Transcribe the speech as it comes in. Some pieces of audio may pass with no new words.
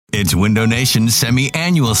It's Window Nation's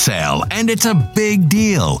semi-annual sale, and it's a big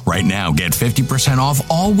deal. Right now, get 50% off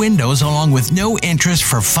all windows along with no interest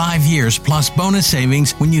for 5 years plus bonus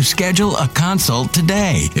savings when you schedule a consult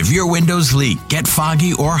today. If your windows leak, get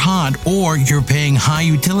foggy or hot, or you're paying high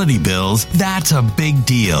utility bills, that's a big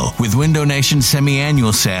deal. With Window Nation's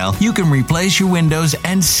semi-annual sale, you can replace your windows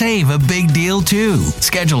and save a big deal too.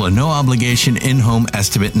 Schedule a no-obligation in-home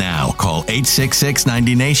estimate now. Call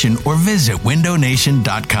 866-90NATION or visit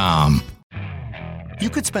windownation.com. You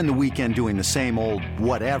could spend the weekend doing the same old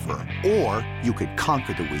whatever, or you could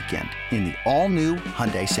conquer the weekend in the all-new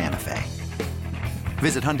Hyundai Santa Fe.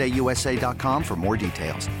 Visit HyundaiUSA.com for more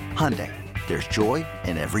details. Hyundai, there's joy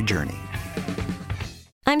in every journey.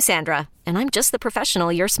 I'm Sandra, and I'm just the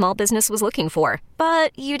professional your small business was looking for.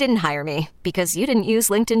 But you didn't hire me because you didn't use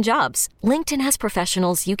LinkedIn Jobs. LinkedIn has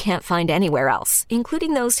professionals you can't find anywhere else,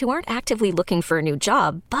 including those who aren't actively looking for a new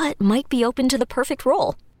job, but might be open to the perfect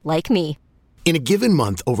role, like me. In a given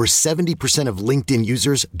month, over 70% of LinkedIn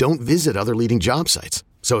users don't visit other leading job sites.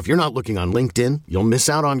 So if you're not looking on LinkedIn, you'll miss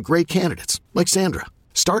out on great candidates like Sandra.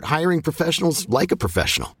 Start hiring professionals like a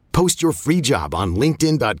professional. Post your free job on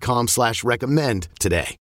linkedin.com/recommend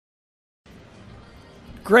today.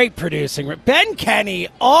 Great producing. Ben Kenny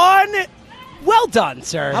on. Well done,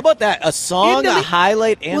 sir. How about that? A song, a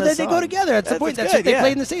highlight, and a song. Well, they go together. That's the point. That's good, what they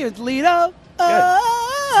played in the scene. It's Lido.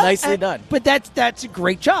 Nicely done. But that's a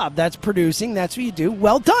great job. That's producing. That's what you do.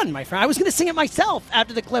 Well done, my friend. I was going to sing it myself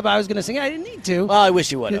after the clip. I was going to sing it. I didn't need to. Well, I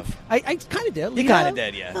wish you would have. I kind of did. You kind of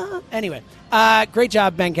did, yeah. Anyway, great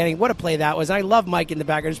job, Ben Kenny. What a play that was. I love Mike in the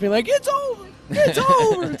background just being like, it's over. It's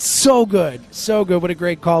over. It's so good. So good. What a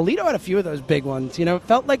great call. Lido had a few of those big ones. You know, it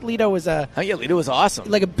felt like Lido was Lido was awesome.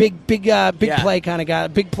 Like a big play kind of guy.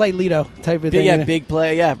 Big play Lido type of thing. Yeah, big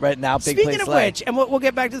play. Yeah, right now, big play. Speaking of which, and we'll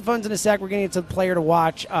get back to the phones in a sec. We're going to get to the player to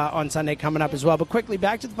watch on Sunday coming up as well. But quickly,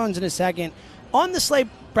 back to the phones in a second. On the Slade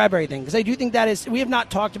Bradbury thing, because I do think that is, we have not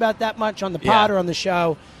talked about that much on the pod or on the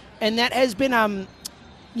show. And that has been,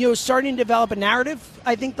 starting to develop a narrative,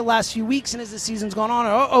 I think, the last few weeks, and as the season's gone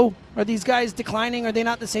on, are these guys declining? Are they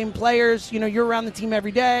not the same players? You know, you're around the team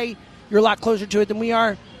every day. You're a lot closer to it than we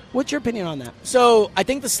are. What's your opinion on that? So, I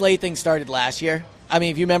think the Slade thing started last year. I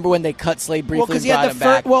mean, if you remember when they cut Slade briefly and brought him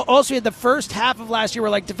back. Also, you had the first half of last year were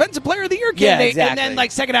like Defensive Player of the Year candidate, exactly. And then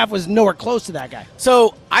second half was nowhere close to that guy.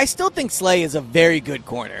 So, I still think Slade is a very good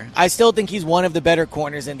corner. I still think he's one of the better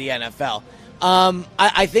corners in the NFL.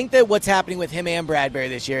 I think that what's happening with him and Bradbury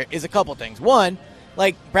this year is a couple things. One,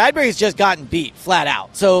 Bradbury's just gotten beat flat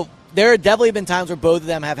out. So there have definitely been times where both of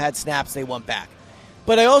them have had snaps they want back.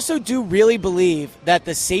 But I also do really believe that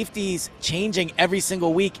the safeties changing every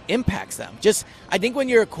single week impacts them. I think when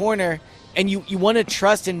you're a corner and you want to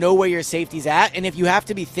trust and know where your safety's at, and if you have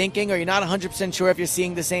to be thinking or you're not 100% sure if you're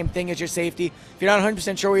seeing the same thing as your safety, if you're not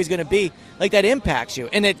 100% sure where he's going to be, that impacts you.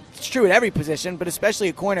 And it's true at every position, but especially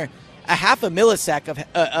a corner. A half a millisecond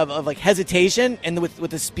of hesitation, and with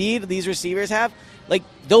the speed these receivers have,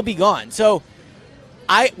 they'll be gone. So,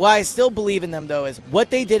 I still believe in them though is what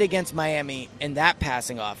they did against Miami in that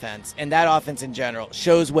passing offense and that offense in general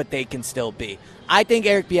shows what they can still be. I think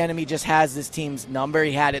Eric Bieniemy just has this team's number.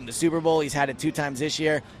 He had it in the Super Bowl. He's had it 2 times this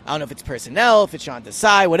year. I don't know if it's personnel, if it's Sean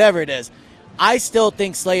Desai, whatever it is. I still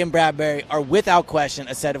think Slay and Bradbury are without question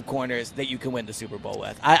a set of corners that you can win the Super Bowl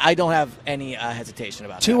with. I don't have any hesitation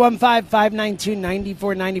about that.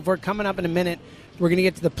 215-592-9494 coming up in a minute. We're going to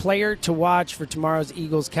get to the player to watch for tomorrow's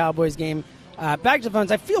Eagles-Cowboys game. Back to the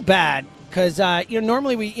phones. I feel bad because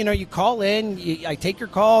normally you call in, I take your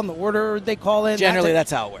call in the order they call in. Generally,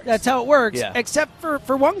 that's how it works. That's how it works. Yeah. Except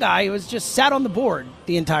for one guy who was just sat on the board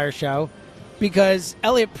the entire show. Because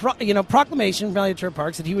proclamation from Elliott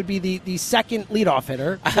Parks that he would be the second leadoff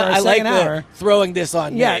hitter for our second hour. Throwing this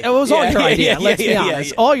on me. Yeah, it was all your idea. Let's be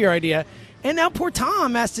honest, all your idea. And now poor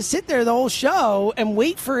Tom has to sit there the whole show and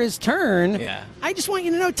wait for his turn. Yeah. I just want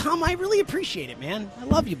you to know, Tom, I really appreciate it, man. I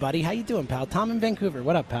love you, buddy. How you doing, pal? Tom in Vancouver.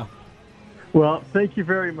 What up, pal? Well, thank you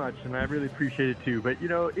very much, and I really appreciate it too. But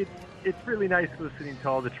it's really nice listening to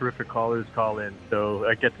all the terrific callers call in. So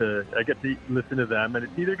I get to listen to them, and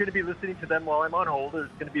it's either going to be listening to them while I'm on hold, or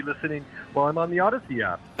it's going to be listening while I'm on the Odyssey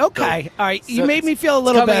app. Okay, so, all right. You made me feel a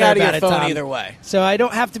little better out of about your phone Tom. Either way, so I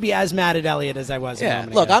don't have to be as mad at Elliott as I was. Yeah,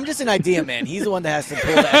 look, I'm just an idea man. He's the one that has to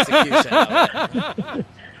pull the execution out.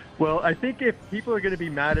 Well, I think if people are going to be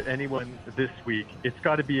mad at anyone this week, it's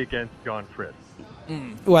got to be against John Fritz.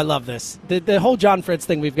 Oh, I love this. The whole John Fritz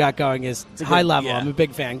thing we've got going is high level. Yeah. I'm a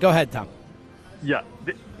big fan. Go ahead, Tom. Yeah,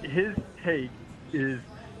 his take is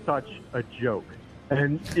such a joke.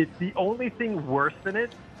 And it's the only thing worse than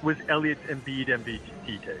it was Elliott's Embiid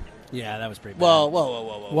MVP take. Yeah, that was pretty bad.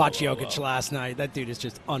 Whoa. Watch Jokic last night. That dude is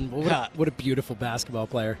just unbelievable. What a beautiful basketball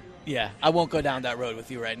player. Yeah, I won't go down that road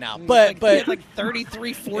with you right now. But he had like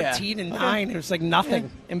 33, 14, and 9. It was like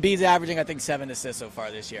nothing. And B's averaging, I think, 7 assists so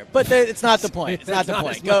far this year. But it's not the point. It's not the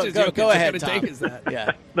point. Go ahead, Tom.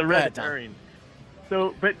 Yeah, the red herring.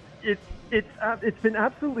 So, but it's been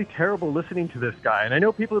absolutely terrible listening to this guy. And I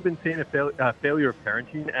know people have been saying a failure of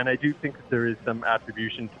parenting, and I do think that there is some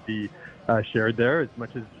attribution to be shared there. As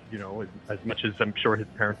much as I'm sure his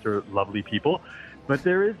parents are lovely people, but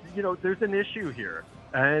there's an issue here.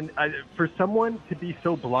 And for someone to be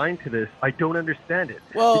so blind to this, I don't understand it.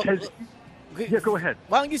 Well, go ahead.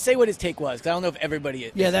 Why don't you say what his take was? Because I don't know if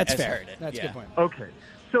everybody that's has fair. heard it. That's a good point. Okay.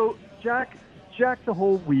 So Jack the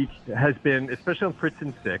whole week has been, especially on Fritz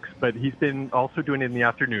and 6, but he's been also doing it in the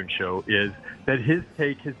afternoon show, is that his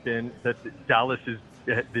take has been that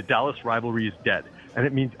the Dallas rivalry is dead. And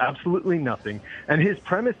it means absolutely nothing. And his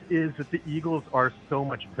premise is that the Eagles are so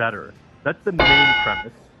much better. That's the main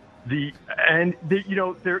premise.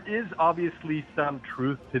 There is obviously some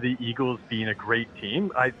truth to the Eagles being a great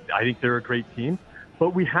team. I think they're a great team,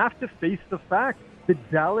 but we have to face the fact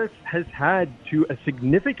that Dallas has had, to a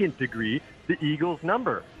significant degree, the Eagles'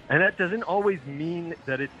 number. And that doesn't always mean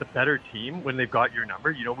that it's the better team when they've got your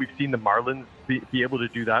number. We've seen the Marlins be able to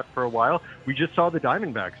do that for a while. We just saw the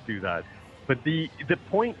Diamondbacks do that. But the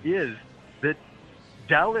point is that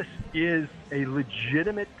Dallas is a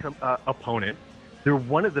legitimate opponent. They're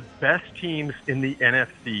one of the best teams in the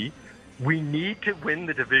NFC. We need to win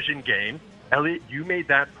the division game. Elliot, you made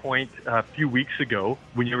that point a few weeks ago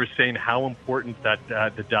when you were saying how important that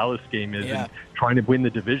the Dallas game is in trying to win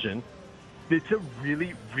the division. It's a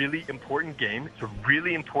really, really important game. It's a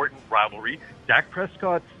really important rivalry. Dak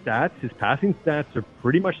Prescott's stats, his passing stats, are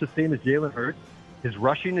pretty much the same as Jalen Hurts. His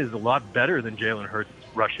rushing is a lot better than Jalen Hurts'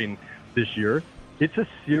 rushing this year. It's a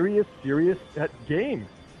serious game.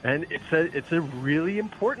 And it's a really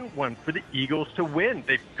important one for the Eagles to win.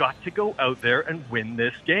 They've got to go out there and win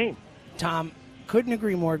this game. Tom, couldn't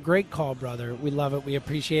agree more. Great call, brother. We love it. We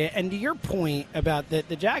appreciate it. And to your point about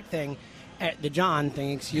the Jack thing, the John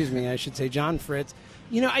thing, excuse me, I should say John Fritz.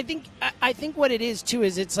 I think what it is too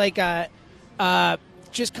is it's like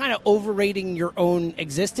just kind of overrating your own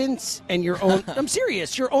existence and your own. I'm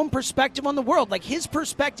serious. Your own perspective on the world. Like his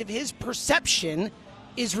perspective, his perception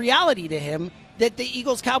is reality to him. That the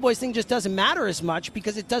Eagles-Cowboys thing just doesn't matter as much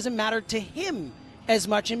because it doesn't matter to him as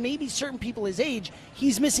much. And maybe certain people his age,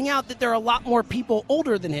 he's missing out that there are a lot more people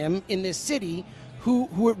older than him in this city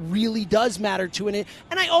who it really does matter to. And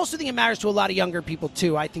I also think it matters to a lot of younger people,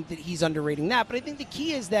 too. I think that he's underrating that. But I think the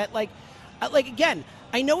key is that, again,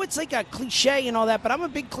 I know it's like a cliche and all that, but I'm a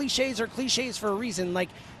big cliches for a reason. Like,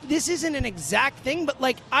 this isn't an exact thing, but,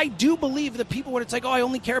 I do believe that people when it's like, oh, I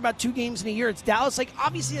only care about 2 games in a year, it's Dallas. Like,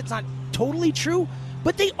 obviously that's not totally true,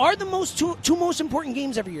 but they are the two most important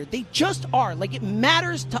games every year. They just are. Like, it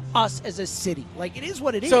matters to us as a city. Like, it is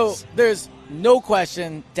what it is. So there's no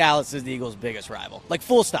question Dallas is the Eagles' biggest rival. Like,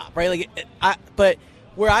 full stop, right? But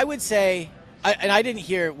where I would say, and I didn't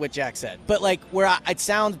hear what Jack said, but, it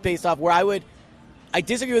sounds based off where I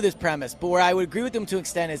disagree with his premise, but where I would agree with him to an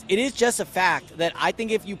extent is it is just a fact that I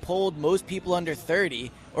think if you polled most people under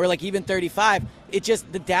 30 or even 35,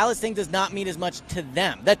 the Dallas thing does not mean as much to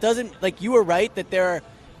them. That doesn't, you were right that there are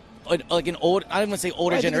I don't want to say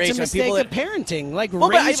older generation. It's a mistake of parenting.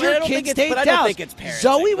 Raise your kids to hate Dallas. I don't think it's parenting.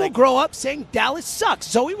 Zoe will grow up saying Dallas sucks.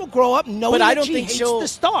 Zoe will grow up knowing that she hates the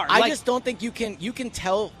Star. I just don't think you can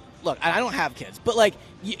tell. Look, I don't have kids, but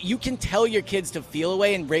you can tell your kids to feel a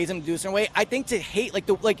way and raise them to do a certain way. I think to hate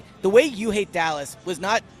the way you hate Dallas was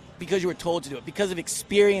not because you were told to do it, because of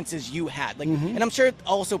experiences you had. And I'm sure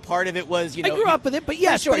also part of it was I grew up with it, but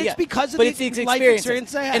yes, sure, but it's because of the life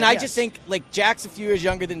experience I had. And I just think Jack's a few years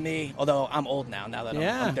younger than me, although I'm old now that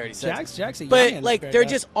I'm 36. Jack's a but there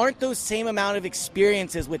just aren't those same amount of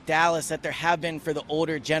experiences with Dallas that there have been for the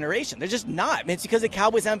older generation. They're just not. I mean, it's because the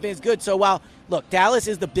Cowboys haven't been as good. So while Dallas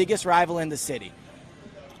is the biggest rival in the city,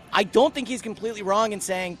 I don't think he's completely wrong in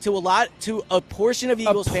saying to a portion of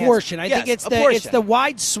Eagles fans. I think it's the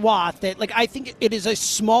wide swath that I think it is a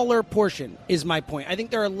smaller portion is my point. I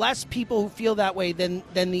think there are less people who feel that way than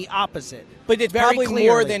the opposite. But it's probably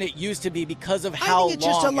more than it used to be because of how long. I think it's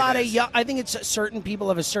just a lot of young. I think it's certain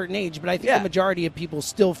people of a certain age, but I think the majority of people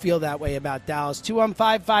still feel that way about Dallas.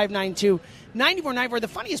 215-592-9494. The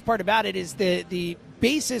funniest part about it is the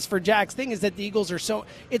basis for Jack's thing is that the Eagles are so.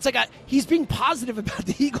 It's he's being positive about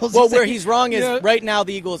the Eagles. Well, where he's wrong is right now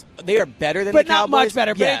the Eagles, they are better than the Cowboys. But not much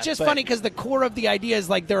better. But it's just funny because the core of the idea is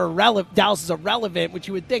they're irrelevant. Dallas is irrelevant, which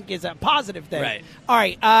you would think is a positive thing. Right. All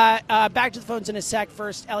right. Back to the phones in a sec.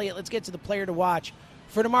 First, Elliot, let's get to the player to watch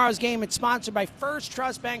for tomorrow's game. It's sponsored by First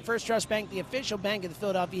Trust Bank. First Trust Bank, the official bank of the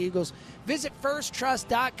Philadelphia Eagles. Visit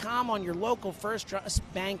firsttrust.com on your local First Trust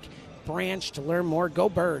Bank branch to learn more. Go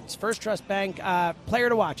Birds. First Trust Bank, player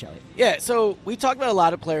to watch, Elliot. Yeah, so we talked about a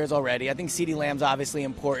lot of players already. I think CeeDee Lamb's obviously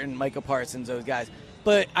important, Micah Parsons, those guys.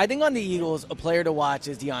 But I think on the Eagles, a player to watch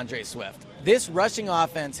is DeAndre Swift. This rushing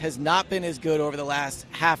offense has not been as good over the last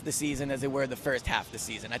half the season as they were the first half of the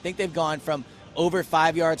season. I think they've gone from over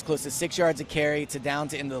 5 yards, close to 6 yards a carry, to down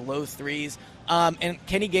to into the low threes. And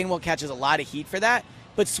Kenny Gainwell catches a lot of heat for that.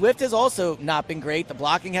 But Swift has also not been great. The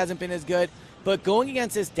blocking hasn't been as good. But going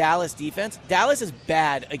against this Dallas defense, Dallas is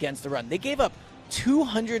bad against the run. They gave up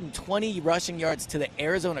 220 rushing yards to the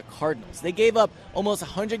Arizona Cardinals. They gave up almost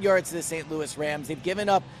 100 yards to the St. Louis Rams. They've given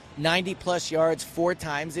up 90-plus yards 4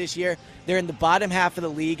 times this year. They're in the bottom half of the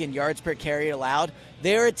league in yards per carry allowed.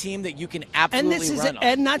 They're a team that you can absolutely run on.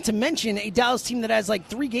 And not to mention a Dallas team that has like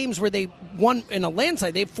 3 games where they won in a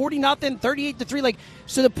landslide. They have 40-0, 38-3. Like,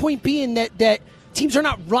 so the point being that teams are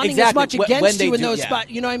not running as much against you in those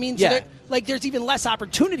spots. You know what I mean? So there's even less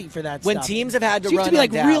opportunity for that when stuff. Teams have had to seems run to be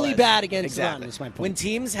like on Dallas, really bad against the run, is my point. When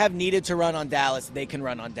teams have needed to run on Dallas, they can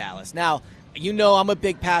run on Dallas. Now, you know I'm a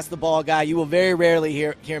big pass-the-ball guy. You will very rarely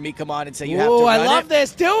hear me come on and say you have to run I love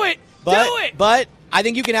this. Do it. Do it. But I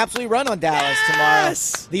think you can absolutely run on Dallas tomorrow.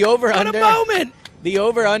 The over-under. What a moment. The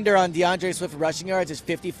over-under on DeAndre Swift rushing yards is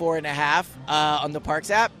 54.5 on the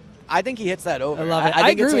Parks app. I think he hits that over. I love it.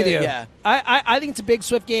 I agree with you. Yeah. I think it's a big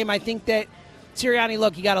Swift game. I think that Sirianni,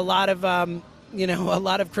 look, he got a lot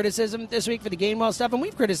of criticism this week for the Gainwell stuff, and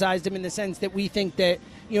we've criticized him in the sense that we think that,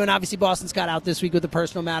 and obviously Boston Scott out this week with a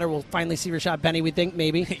personal matter. We'll finally see Rashad Penny, we think,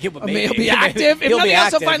 maybe. He'll be active. If nothing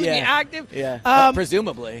else, he'll finally be active. Yeah,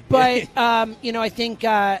 presumably. But,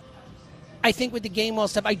 I think with the Gainwell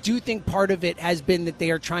stuff, I do think part of it has been that they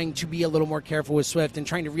are trying to be a little more careful with Swift and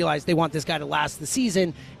trying to realize they want this guy to last the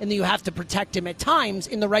season, and that you have to protect him at times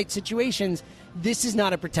in the right situations. This is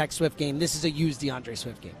not a protect Swift game. This is a use DeAndre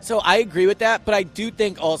Swift game. So I agree with that, but I do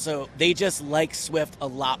think also they just like Swift a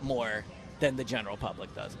lot more than the general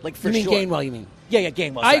public does. Like for you mean sure. Gainwell, you mean? Yeah,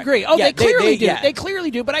 Gainwell. I agree. Oh, yeah, they clearly do. Yeah. They clearly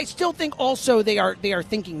do, but I still think also they are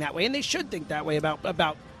thinking that way, and they should think that way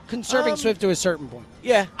about conserving Swift to a certain point.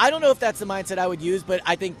 Yeah, I don't know if that's the mindset I would use, but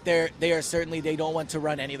I think they don't want to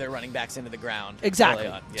run any of their running backs into the ground. Exactly.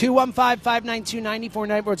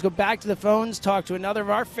 215-592-9494. Let's go back to the phones, talk to another of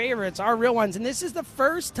our favorites, our real ones, and this is the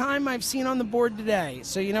first time I've seen on the board today.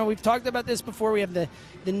 So, we've talked about this before. We have the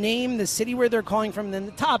name, the city where they're calling from, and then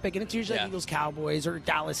the topic, and it's usually Eagles, Cowboys, or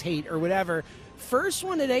Dallas hate, or whatever. First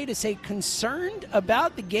one today to say concerned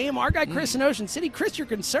about the game. Our guy Chris in Ocean City. Chris, you're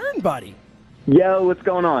concerned, buddy. Yo, what's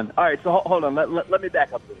going on? All right, so hold on. Let me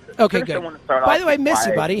back up a little bit. Okay, First, good. I want to start By off the way, miss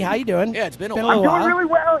you, by- buddy. How you doing? Yeah, it's been a while. I'm doing really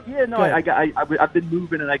well. Yeah, no, Good. I've been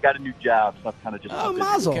moving and I got a new job, so I've kind of just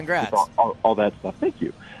mazel. Congrats. all that stuff. Thank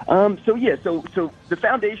you. So the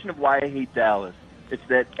foundation of why I hate Dallas is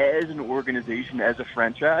that as an organization, as a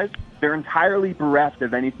franchise, they're entirely bereft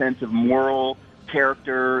of any sense of moral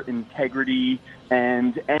character, integrity,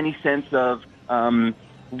 and any sense of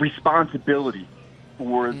responsibility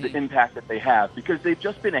for the impact that they have, because they've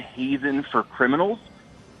just been a haven for criminals.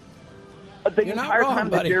 The You're not entire wrong, time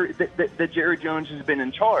buddy. that Jerry Jones has been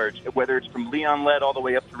in charge, whether it's from Leon Lett all the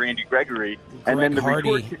way up to Randy Gregory, and then the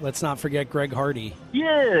Hardy. retort- Let's not forget Greg Hardy.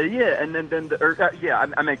 and then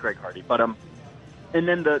I meant Greg Hardy, but and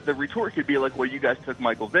then the retort could be like, well, you guys took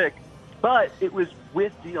Michael Vick, but it was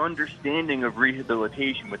with the understanding of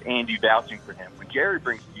rehabilitation, with Andy vouching for him. When Jerry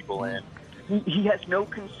brings people in, he has no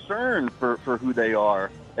concern for who they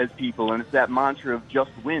are as people, and it's that mantra of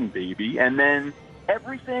just win, baby. And then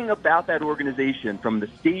everything about that organization, from the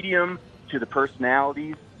stadium to the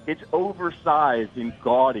personalities, it's oversized and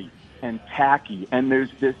gaudy and tacky, and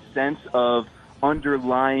there's this sense of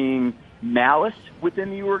underlying malice within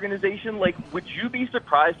the organization. Like, would you be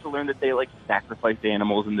surprised to learn that they sacrificed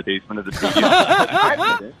animals in the basement of the stadium?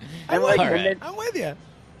 I'm with you.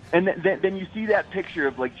 And then you see that picture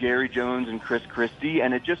of Jerry Jones and Chris Christie,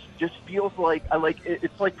 and it just feels like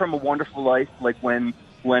it's like from A Wonderful Life, like when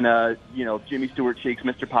Jimmy Stewart shakes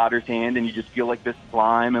Mr. Potter's hand, and you just feel like this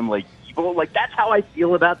slime and evil. That's how I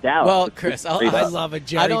feel about Dallas. Well, Chris, I love it.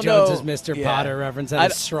 Jerry Jones is Mr. Potter reference.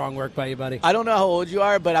 That is strong work by you, buddy. I don't know how old you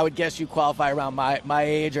are, but I would guess you qualify around my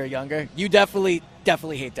age or younger. You definitely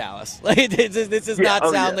hate Dallas. This does not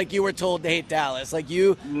sound like you were told to hate Dallas.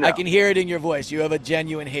 No. I can hear it in your voice. You have a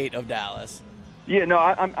genuine hate of Dallas. Yeah, no,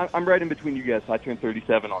 I'm right in between you guys. I turned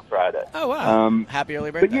 37 on Friday. Oh wow! Happy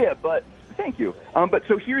early birthday. But thank you. But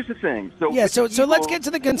so here's the thing. So let's get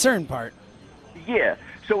to the concern part. Yeah.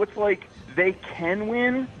 So it's like they can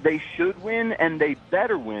win, they should win, and they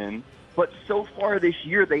better win. But so far this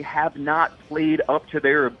year, they have not played up to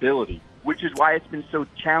their ability, which is why it's been so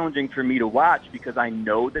challenging for me to watch, because I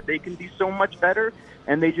know that they can be so much better,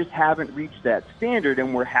 and they just haven't reached that standard,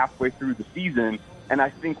 and we're halfway through the season. And I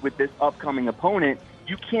think with this upcoming opponent,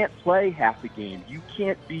 you can't play half a game. You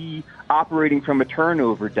can't be operating from a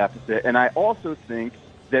turnover deficit. And I also think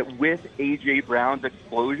that with A.J. Brown's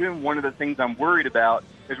explosion, one of the things I'm worried about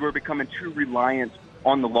is we're becoming too reliant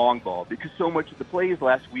on the long ball, because so much of the plays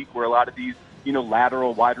last week were a lot of these,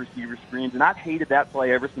 lateral wide receiver screens. And I've hated that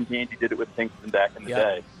play ever since Andy did it with Pinkston back in the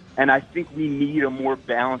day. And I think we need a more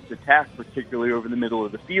balanced attack, particularly over the middle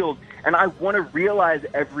of the field. And I want to realize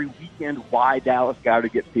every weekend why Dallas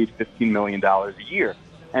Goedert gets paid $15 million a year.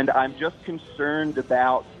 And I'm just concerned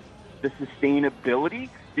about the sustainability,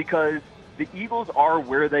 because the Eagles are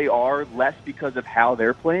where they are less because of how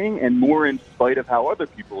they're playing and more in spite of how other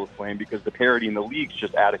people are playing, because the parity in the league's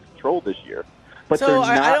just out of control this year. But so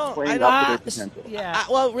they're not playing up to their potential.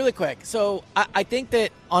 Well, really quick. So I think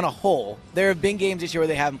that on a whole, there have been games this year where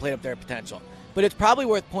they haven't played up their potential. But it's probably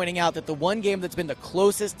worth pointing out that the one game that's been the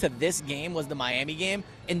closest to this game was the Miami game,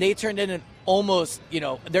 and they turned in an almost,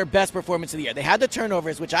 their best performance of the year. They had the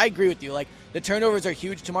turnovers, which I agree with you. Like, the turnovers are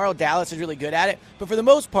huge tomorrow. Dallas is really good at it. But for the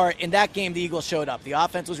most part, in that game, the Eagles showed up. The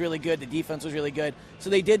offense was really good. The defense was really good. So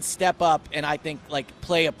they did step up and I think,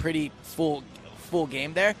 play a pretty full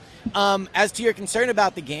game there. As to your concern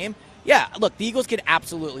about the game, yeah, look, the Eagles could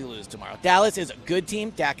absolutely lose tomorrow. Dallas is a good team.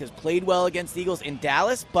 Dak has played well against the Eagles in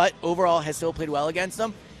Dallas, but overall has still played well against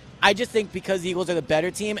them. I just think because the Eagles are the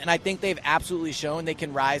better team, and I think they've absolutely shown they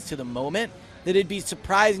can rise to the moment, that it'd be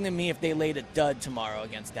surprising to me if they laid a dud tomorrow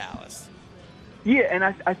against Dallas. Yeah, and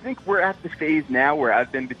I think we're at the phase now where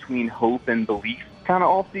I've been between hope and belief kind of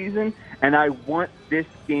all season, and I want this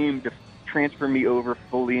game to transfer me over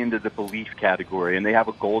fully into the belief category, and they have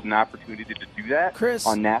a golden opportunity to do that, Chris,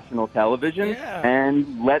 on national television. Yeah.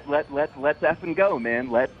 And let's effing go, man.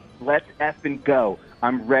 Let's effing go.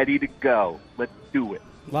 I'm ready to go. Let's do it.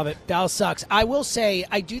 Love it. Dallas sucks. I will say,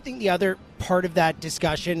 I do think the other part of that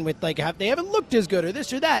discussion with they haven't looked as good or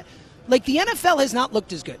this or that, the NFL has not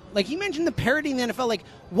looked as good. You mentioned the parity in the NFL.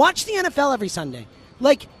 Watch the NFL every Sunday.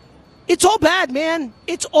 It's all bad, man.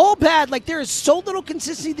 It's all bad. There is so little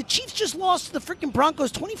consistency. The Chiefs just lost to the freaking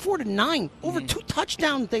Broncos 24-9. Over 2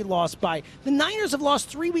 touchdowns they lost by. The Niners have lost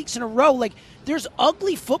 3 weeks in a row. There's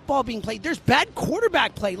ugly football being played. There's bad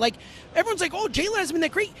quarterback play. Everyone's oh, Jalen hasn't been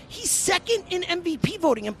that great. He's second in MVP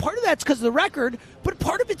voting, and part of that's because of the record, but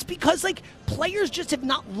part of it's because, players just have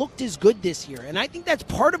not looked as good this year, and I think that's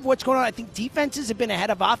part of what's going on. I think defenses have been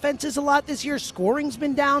ahead of offenses a lot this year. Scoring's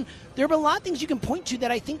been down. There have been a lot of things you can point to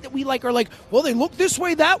that I think that we are well, they look this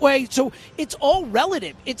way, that way, so it's all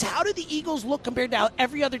relative. It's how do the Eagles look compared to how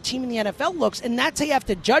every other team in the NFL looks, and that's how you have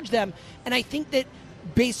to judge them, and I think that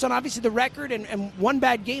based on obviously the record and one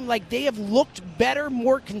bad game, they have looked better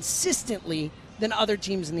more consistently than other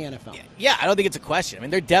teams in the NFL. Yeah, I don't think it's a question. I mean,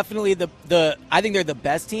 they're definitely I think they're the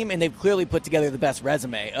best team, and they've clearly put together the best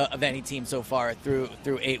resume of any team so far through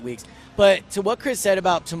 8 weeks. But to what Chris said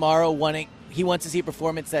about tomorrow he wants to see a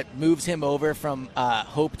performance that moves him over from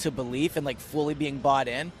hope to belief and fully being bought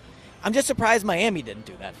in. I'm just surprised Miami didn't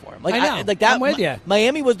do that for him. I know. I'm with you.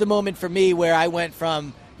 Miami was the moment for me where I went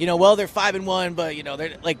from, they're 5-1, but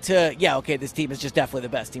they're okay, this team is just definitely the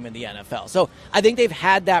best team in the NFL. So I think they've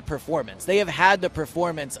had that performance. They have had the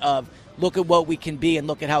performance of look at what we can be and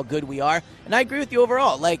look at how good we are. And I agree with you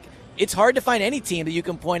overall. It's hard to find any team that you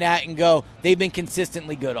can point at and go, they've been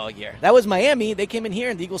consistently good all year. That was Miami. They came in here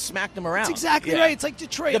and the Eagles smacked them around. That's exactly right. It's like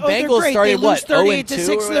Detroit. The Bengals they're great. started, they lose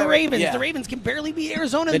 38-6 to the Ravens. Yeah. The Ravens can barely beat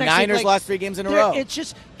Arizona. The next Niners week. lost 3 games in a row. It's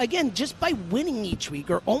just, again, just by winning each week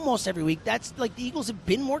or almost every week, that's the Eagles have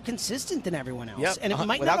been more consistent than everyone else. Yep. And it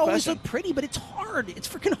might not always look pretty, but it's hard. It's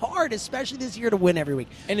freaking hard, especially this year, to win every week.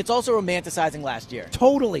 And it's also romanticizing last year.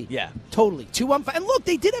 Totally. Yeah. Totally. 2-1-5. And look,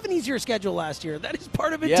 they did have an easier schedule last year. That is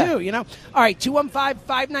part of it, too. All right,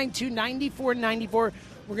 215-592-9494. We're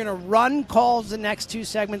going to run calls the next 2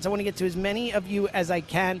 segments. I want to get to as many of you as I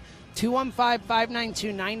can.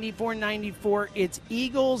 215-592-9494. It's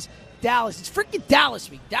Eagles, Dallas. It's freaking Dallas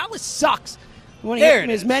week. Dallas sucks. We want to hear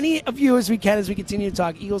from as many of you as we can as we continue to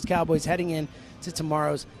talk Eagles, Cowboys heading in to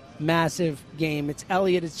tomorrow's massive game. It's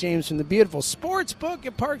Elliot, it's James from the beautiful Sportsbook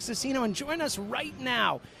at Parks Casino. And join us right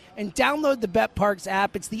now and download the BetParks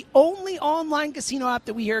app. It's the only online casino app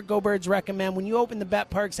that we here at Go Birds recommend. When you open the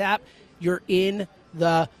BetParks app, you're in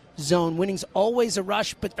the zone. Winning's always a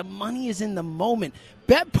rush, but the money is in the moment.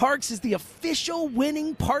 BetParx is the official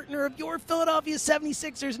winning partner of your Philadelphia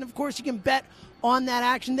 76ers, and of course you can bet on that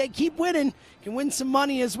action. They keep winning. You can win some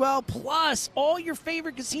money as well. Plus, all your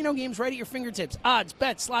favorite casino games right at your fingertips. Odds,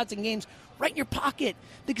 bets, slots, and games right in your pocket.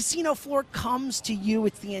 The casino floor comes to you.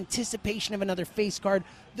 It's the anticipation of another face card,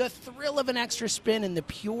 the thrill of an extra spin, and the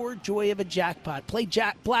pure joy of a jackpot. Play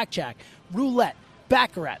blackjack, roulette,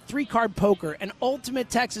 baccarat, 3-card poker, and ultimate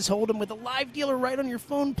Texas Hold'em with a live dealer right on your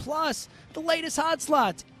phone, plus the latest hot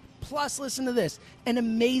slots. Plus, listen to this, an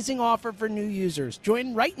amazing offer for new users.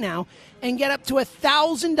 Join right now and get up to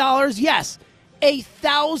 $1,000, yes,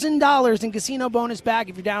 $1,000 in casino bonus back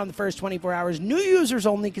if you're down in the first 24 hours. New users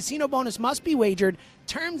only. Casino bonus must be wagered.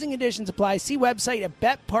 Terms and conditions apply. See website at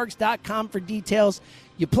betparx.com for details.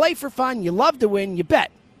 You play for fun. You love to win. You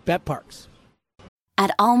bet. BetParx.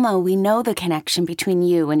 At Alma, we know the connection between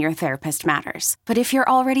you and your therapist matters. But if you're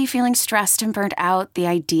already feeling stressed and burnt out, the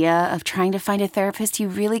idea of trying to find a therapist you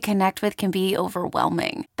really connect with can be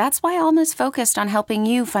overwhelming. That's why Alma's focused on helping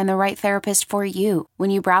you find the right therapist for you. When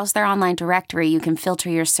you browse their online directory, you can filter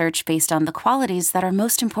your search based on the qualities that are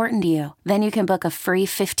most important to you. Then you can book a free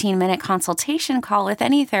 15-minute consultation call with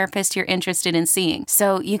any therapist you're interested in seeing,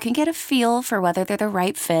 so you can get a feel for whether they're the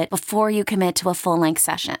right fit before you commit to a full-length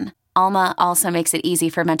session. Alma also makes it easy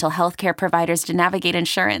for mental health care providers to navigate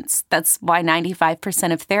insurance. That's why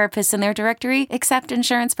 95% of therapists in their directory accept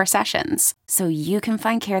insurance for sessions, so you can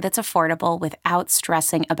find care that's affordable without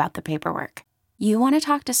stressing about the paperwork. You want to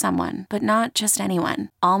talk to someone, but not just anyone.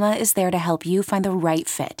 Alma is there to help you find the right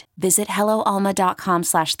fit. Visit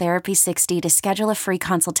helloalma.com/therapy60 to schedule a free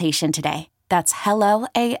consultation today. That's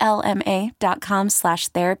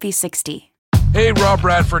helloalma.com/therapy60. Hey, Rob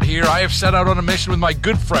Bradford here. I have set out on a mission with my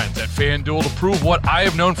good friends at FanDuel to prove what I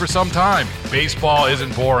have known for some time. Baseball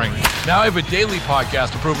isn't boring. Now I have a daily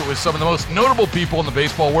podcast to prove it with some of the most notable people in the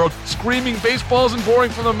baseball world, screaming baseball isn't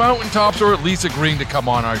boring from the mountaintops, or at least agreeing to come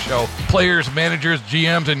on our show. Players, managers,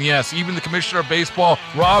 GMs, and yes, even the commissioner of baseball,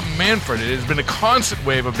 Rob Manfred. It has been a constant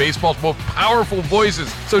wave of baseball's most powerful voices.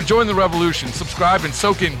 So join the revolution. Subscribe and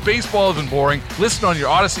soak in Baseball Isn't Boring. Listen on your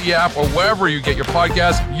Odyssey app or wherever you get your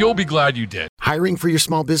podcasts. You'll be glad you did. Hiring for your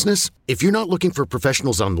small business? If you're not looking for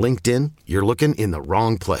professionals on LinkedIn, you're looking in the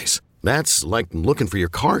wrong place. That's like looking for your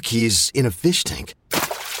car keys in a fish tank.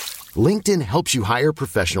 LinkedIn helps you hire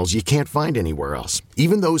professionals you can't find anywhere else,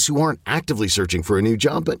 even those who aren't actively searching for a new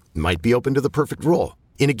job but might be open to the perfect role.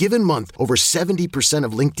 In a given month, over 70%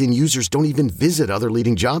 of LinkedIn users don't even visit other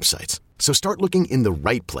leading job sites. So start looking in the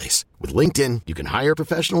right place. With LinkedIn, you can hire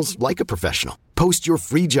professionals like a professional. Post your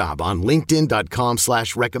free job on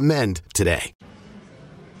linkedin.com/recommend today.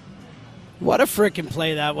 What a freaking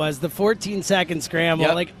play that was. The 14-second scramble.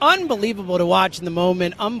 Yep. Like, unbelievable to watch in the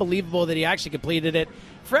moment. Unbelievable that he actually completed it.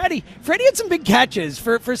 Freddie had some big catches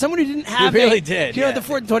for someone who didn't have He really did. You know, the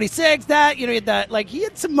 4th and 26, that, you know, he had that, like, he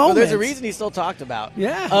had some moments. Well, there's a reason he's still talked about.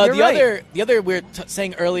 Yeah, the other we were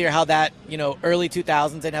saying earlier how that, you know, early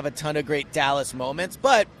 2000s didn't have a ton of great Dallas moments,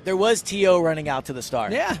 but there was T.O. running out to the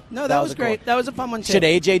start. Yeah, no, that was great. That was a fun one, too. Should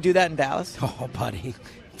A.J. do that in Dallas? Oh, buddy.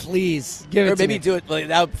 Please give it or to maybe me. do it. Like,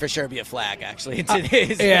 that would for sure be a flag, actually, in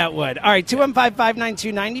today's. Yeah, it would. All right,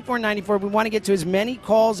 215-592-9494. We want to get to as many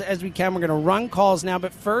calls as we can. We're going to run calls now.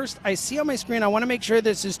 But first, I see on my screen, I want to make sure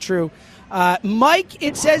this is true. Mike,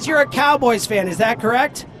 it says you're a Cowboys fan. Is that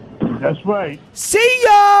correct? That's right. See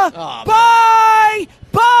ya! Oh, bye!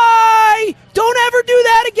 Bye! Don't ever do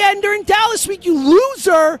that again during Dallas week, you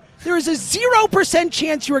loser! There is a 0%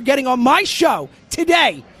 chance you are getting on my show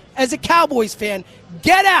today as a Cowboys fan.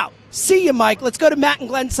 Get out. See you, Mike. Let's go to Matt and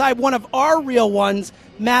Glenside, one of our real ones.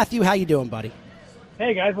 Matthew, how you doing, buddy?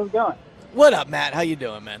 Hey, guys. How's it going? What up, Matt? How you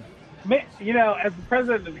doing, man? You know, as the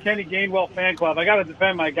president of the Kenny Gainwell fan club, I got to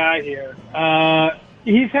defend my guy here.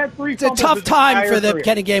 He's had 3 It's a fumbles tough his time entire for the career.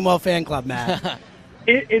 Kenny Gainwell fan club, Matt.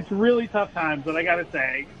 It's really tough times, but I got to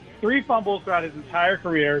say, 3 fumbles throughout his entire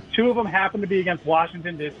career. 2 of them happen to be against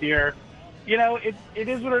Washington this year. You know, it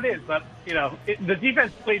is what it is. But, you know, the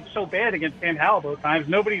defense played so bad against Sam Howell both times.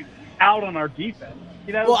 Nobody's out on our defense.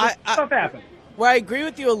 You know, stuff happens. Where I agree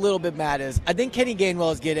with you a little bit, Matt, is I think Kenny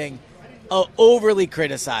Gainwell is getting overly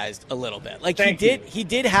criticized a little bit. Like, he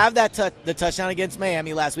did have that the touchdown against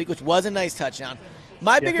Miami last week, which was a nice touchdown.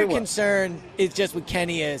 My bigger concern is just with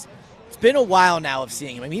Kenny is it's been a while now of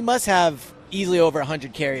seeing him. I mean, he must have easily over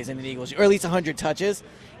 100 carries in the Eagles, or at least 100 touches.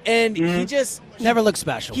 And he just never looks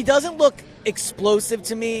special. He doesn't look explosive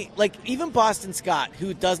to me. Like, even Boston Scott,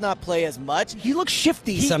 who does not play as much. He looks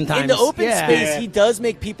shifty sometimes. In the open space, he does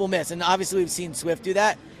make people miss. And obviously we've seen Swift do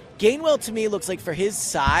that. Gainwell, to me, looks like for his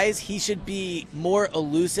size, he should be more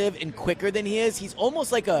elusive and quicker than he is. He's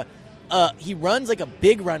almost like he runs like a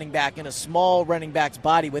big running back in a small running back's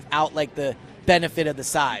body without like the benefit of the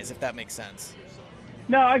size, if that makes sense.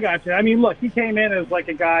 No, I got you. I mean, look, he came in as like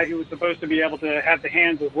a guy who was supposed to be able to have the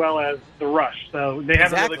hands as well as the rush. So they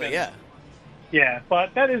haven't really been. Yeah,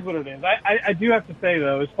 but that is what it is. I do have to say,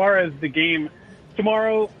 though, as far as the game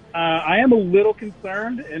tomorrow, I am a little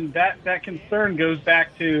concerned, and that concern goes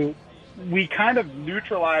back to we kind of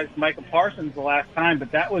neutralized Micah Parsons the last time,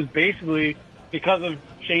 but that was basically because of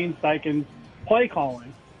Shane Steichen's play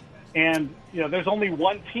calling. And, there's only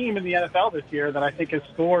one team in the NFL this year that I think has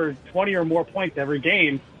scored 20 or more points every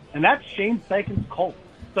game, and that's Shane Steichen's Colts.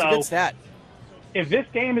 So, it's a good stat. If this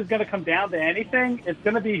game is going to come down to anything, it's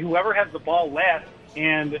going to be whoever has the ball last,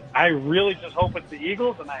 and I really just hope it's the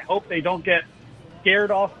Eagles, and I hope they don't get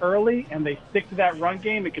scared off early and they stick to that run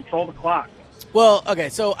game and control the clock. Well, okay,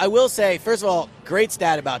 so I will say, first of all, great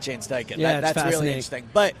stat about Shane Steichen. Yeah, that's really interesting.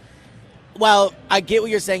 But while I get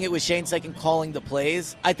what you're saying, it was Shane Steichen calling the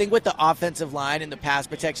plays, I think with the offensive line and the pass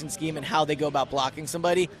protection scheme and how they go about blocking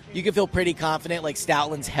somebody, you can feel pretty confident like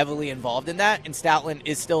Stoutland's heavily involved in that, and Stoutland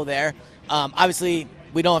is still there. Obviously,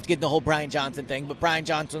 we don't have to get into the whole Brian Johnson thing, but Brian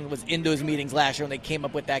Johnson was in those meetings last year when they came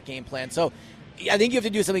up with that game plan. So I think you have to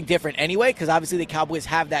do something different anyway, because obviously the Cowboys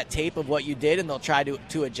have that tape of what you did, and they'll try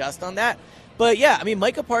to adjust on that. But, yeah, I mean,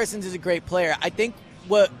 Micah Parsons is a great player. I think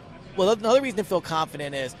another reason to feel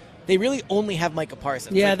confident is they really only have Micah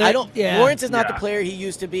Parsons. Yeah, Lawrence is not the player he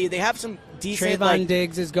used to be. They have some decent. Trayvon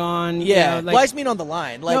Diggs is gone. Yeah, well, I just mean on the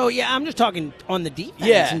line. I'm just talking on the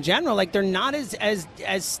defense in general. Like they're not as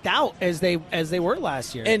stout as they were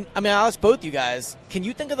last year. And I mean, I'll ask both you guys. Can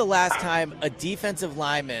you think of the last time a defensive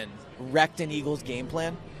lineman wrecked an Eagles game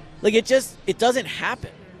plan? Like it doesn't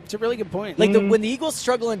happen. It's a really good point. Like when the Eagles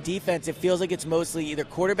struggle in defense, it feels like it's mostly either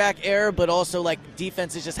quarterback error, but also like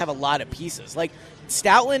defenses just have a lot of pieces. Like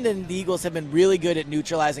Stoutland and the Eagles have been really good at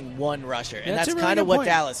neutralizing one rusher, and that's really kind of what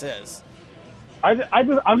Dallas is.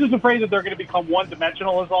 I'm just afraid that they're going to become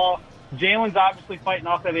one-dimensional is all. Jalen's obviously fighting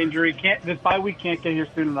off that injury. This bye week can't get here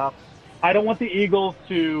soon enough. I don't want the Eagles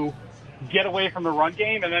to get away from the run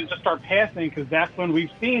game and then just start passing, because that's when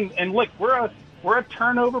we've seen. And look, we're a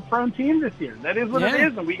turnover-prone team this year. That is what it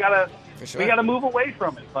is, and we gotta move away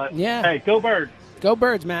from it. But hey, go Birds! Go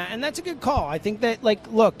Birds, Matt. And that's a good call. I think that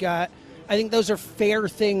I think those are fair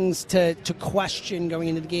things to question going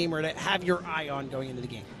into the game, or to have your eye on going into the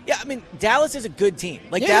game. Yeah, I mean, Dallas is a good team.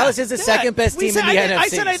 Dallas is the second-best team in the NFC. I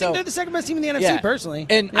said I think they're the second-best team in the NFC, personally.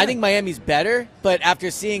 And I think Miami's better, but after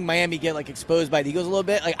seeing Miami get, exposed by the Eagles a little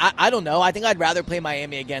bit, I don't know. I think I'd rather play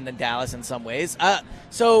Miami again than Dallas in some ways.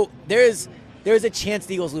 So there's a chance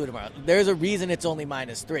the Eagles lose tomorrow. There's a reason it's only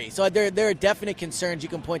 -3. So there are definite concerns you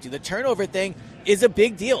can point to. The turnover thing is a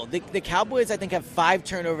big deal. The Cowboys, I think, have 5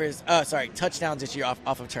 touchdowns this year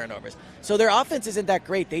off of turnovers. So their offense isn't that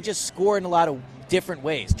great. They just score in a lot of different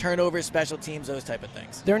ways. Turnovers, special teams, those type of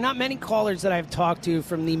things. There are not many callers that I've talked to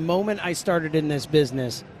from the moment I started in this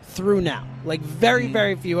business through now. Very,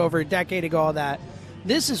 very few, over a decade ago, all that.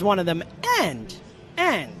 This is one of them. And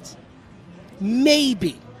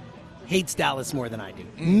maybe hates Dallas more than I do.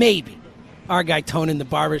 Maybe. Our guy Tone in the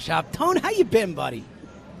barbershop. Tone, how you been, buddy?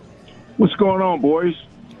 What's going on, boys?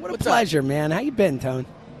 What a pleasure, man. How you been, Tone?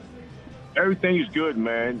 Everything's good,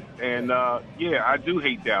 man. And, I do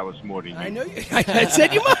hate Dallas more than you. I know you. I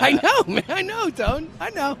said you might. I know, man. I know, Tone.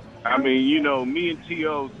 I know. I mean, me and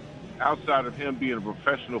T.O., outside of him being a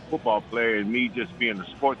professional football player and me just being a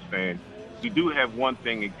sports fan, we do have one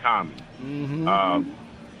thing in common. Mm-hmm.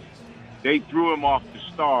 They threw him off the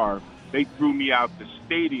Star. They threw me out the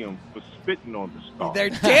stadium for spitting on the Star. They're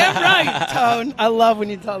damn right, Tone. I love when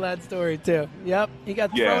you tell that story, too. Yep. He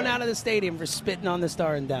got thrown out of the stadium for spitting on the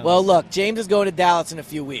Star in Dallas. Well, look, James is going to Dallas in a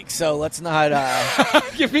few weeks, so let's not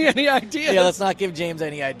give me any ideas. Yeah, let's not give James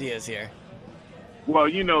any ideas here. Well,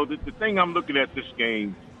 the thing I'm looking at this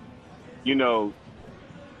game,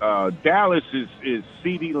 Dallas is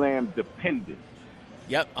CeeDee Lamb dependent.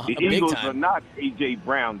 Yep, the Eagles are not A.J.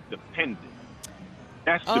 Brown dependent.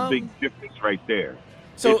 That's the big difference right there.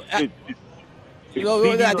 So, I think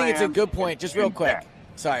it's a good point. Just real quick.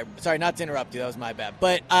 Sorry, not to interrupt you. That was my bad.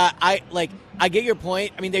 But I get your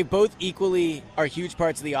point. I mean, they both equally are huge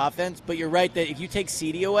parts of the offense. But you're right that if you take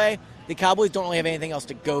CeeDee away, the Cowboys don't really have anything else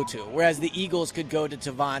to go to. Whereas the Eagles could go to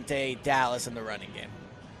Tavante, Dallas, and the running game.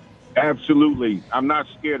 Absolutely. I'm not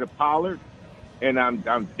scared of Pollard, and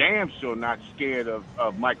I'm damn sure not scared of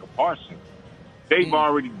Michael Parsons. They've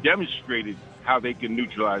already demonstrated how they can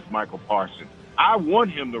neutralize Michael Parsons. I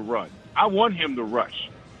want him to run. I want him to rush,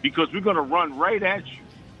 because we're going to run right at you.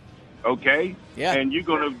 okay? Yeah. And you're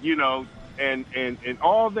gonna, and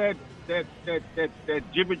all that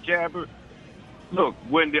jibber jabber. Look,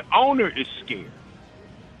 when the owner is scared,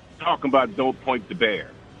 talking about don't point the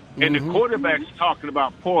bear, and the quarterback's talking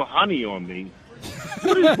about pour honey on me,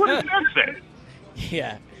 what does that say?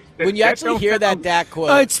 Yeah. When you actually hear that Dak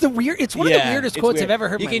quote, it's one of the weirdest quotes I've ever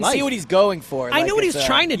heard. You in my can life. see what he's going for. I know what he's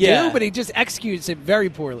trying to do, but he just executes it very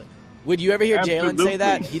poorly. Would you ever hear Jalen say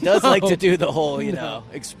that? He does like to do the whole,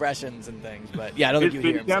 expressions and things. But yeah, I don't think you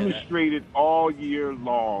hear him say that. It's been demonstrated all year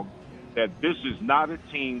long that this is not a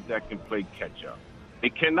team that can play catch up.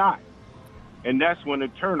 It cannot, and that's when the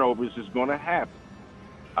turnovers is going to happen.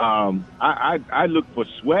 I look for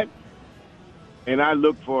Sweat. And I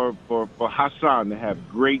look for Hassan to have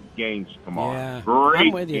great games tomorrow. Yeah, great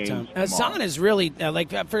I'm with you, Tom. games Hassan is really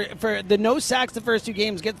for the no sacks the first 2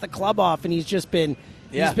 games, gets the club off, and he's been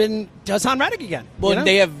Hassan Reddick again. Well,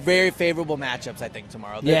 they have very favorable matchups, I think,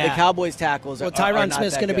 tomorrow. The Cowboys tackles. Well, Tyron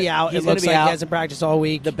Smith's going to be out. He's it looks be like out. He hasn't practiced all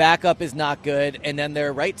week. The backup is not good, and then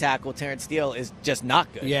their right tackle, Terrence Steele, is just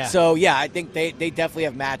not good. Yeah. So I think they definitely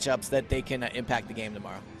have matchups that they can impact the game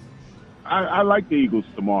tomorrow. I like the Eagles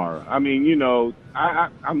tomorrow. I mean,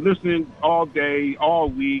 I'm listening all day, all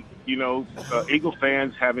week. Eagle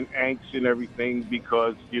fans having angst and everything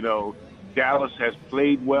because Dallas has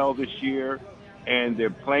played well this year, and they're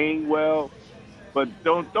playing well. But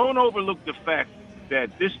don't overlook the fact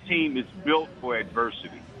that this team is built for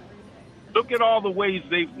adversity. Look at all the ways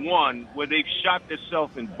they've won, where they've shot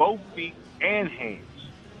themselves in both feet and hands,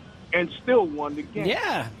 and still won the game.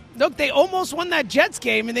 Yeah. Look, they almost won that Jets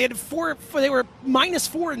game, and they had they were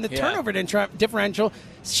 -4 in the turnover differential.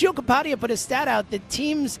 Shio Kapadia put a stat out that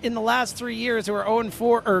teams in the last 3 years who are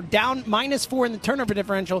 0-4 or down -4 in the turnover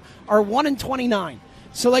differential are 1-29.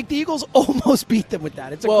 So, the Eagles almost beat them with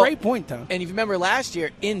that. It's a great point, Tom. And if you remember last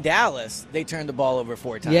year in Dallas, they turned the ball over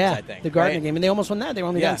 4 times, I think. The Gardner game, and they almost won that. They were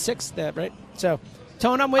only down 6, right? So,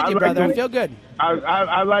 Tone, I'm with you, brother. I feel good.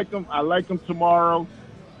 I like them. I like them tomorrow.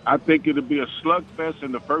 I think it'll be a slugfest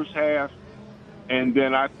in the first half, and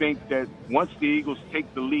then I think that once the Eagles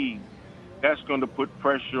take the lead, that's going to put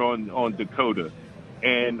pressure on Dakota.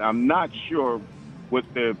 And I'm not sure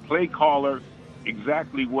with the play caller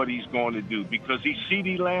exactly what he's going to do because he's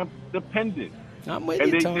CeeDee Lamb dependent. I'm with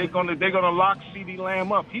and you, they're going to lock CeeDee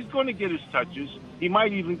Lamb up. He's going to get his touches. He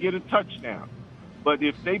might even get a touchdown. But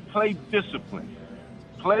if they play discipline,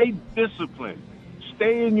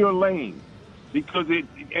 stay in your lane. Because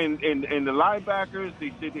and the linebackers,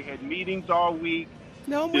 they said they had meetings all week.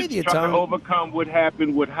 No, I'm with you, Tom. Tom. To overcome what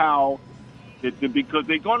happened with Howell, because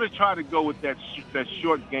they're going to try to go with that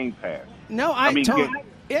short game pass. No,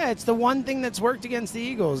 it's the one thing that's worked against the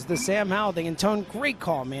Eagles, the Sam Howell thing. And Tone, great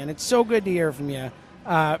call, man. It's so good to hear from you.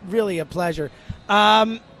 Really a pleasure.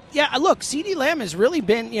 Look, CeeDee Lamb has really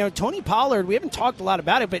been, Tony Pollard, we haven't talked a lot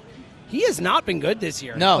about it, but he has not been good this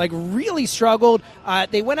year. No. Really struggled.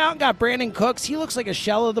 They went out and got Brandon Cooks. He looks like a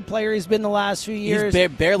shell of the player he's been the last few years. He's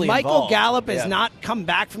barely Michael involved. Gallup has not come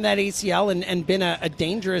back from that ACL and been a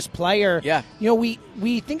dangerous player. Yeah.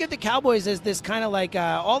 We think of the Cowboys as this kind of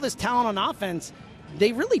all this talent on offense.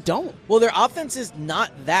 They really don't. Well, their offense is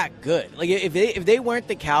not that good. If they weren't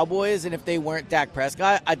the Cowboys and if they weren't Dak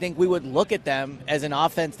Prescott, I think we would look at them as an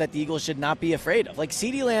offense that the Eagles should not be afraid of.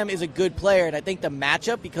 CeeDee Lamb is a good player, and I think the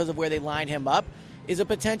matchup, because of where they line him up, is a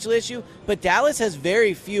potential issue. But Dallas has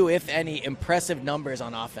very few, if any, impressive numbers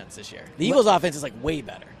on offense this year. The Eagles' offense is way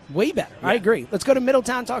better. Way better. Yeah. I agree. Let's go to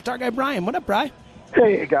Middletown, talk to our guy Brian. What up, Brian?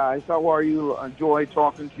 Hey, guys. How are you? Enjoy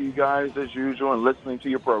talking to you guys as usual and listening to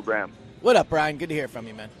your program. What up, Brian? Good to hear from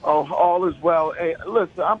you, man. Oh, all is well. Hey,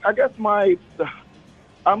 listen, I guess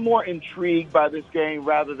I'm more intrigued by this game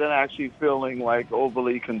rather than actually feeling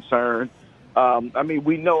overly concerned.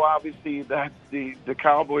 We know obviously that the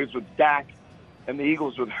Cowboys with Dak and the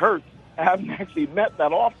Eagles with Hurts haven't actually met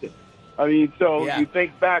that often. You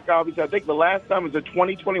think back, obviously, I think the last time was the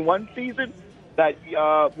 2021 season that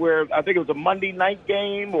where I think it was a Monday night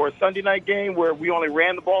game or a Sunday night game where we only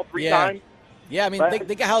ran the ball 3 times. Yeah, think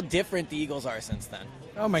of how different the Eagles are since then.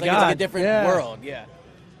 Oh, my God. It's like a different world, yeah.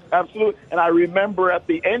 Absolutely. And I remember at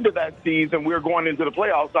the end of that season, we were going into the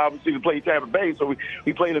playoffs, obviously, to play Tampa Bay. So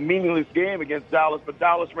we played a meaningless game against Dallas, but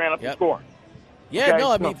Dallas ran up the score. Yeah,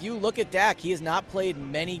 if you look at Dak, he has not played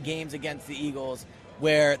many games against the Eagles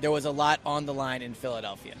where there was a lot on the line in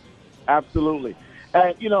Philadelphia. Absolutely.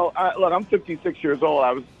 And, look, I'm 56 years old.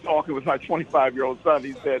 I was talking with my 25-year-old son.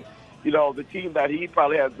 He said, the team that he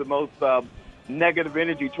probably has the most negative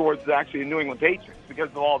energy towards is actually the New England Patriots because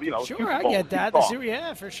of all, Sure, Super I Bowl, get that.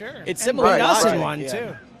 Yeah, for sure. It's similar to to us us in one,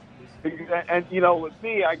 too. And with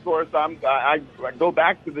me, of course, I go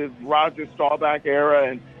back to the Roger Staubach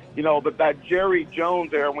era, and that Jerry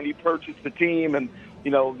Jones era when he purchased the team, and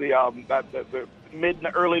the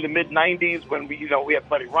early to mid '90s when we had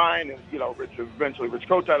Buddy Ryan and eventually Rich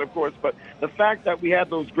Kotite, of course. But the fact that we had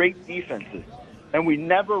those great defenses and we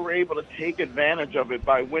never were able to take advantage of it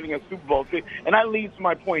by winning a Super Bowl. And that leads to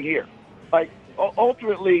my point here. Like,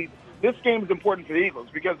 ultimately, this game is important for the Eagles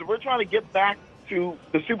because if we're trying to get back to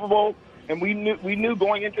the Super Bowl, and we knew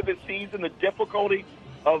going into this season the difficulty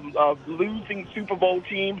of losing Super Bowl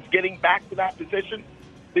teams getting back to that position,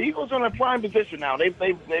 the Eagles are in a prime position now. They've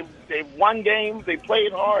won games, they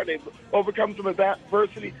played hard, they've overcome some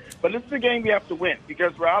adversity, but this is a game you have to win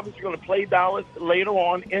because we're obviously going to play Dallas later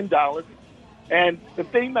on in Dallas. And the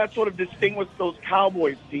thing that sort of distinguished those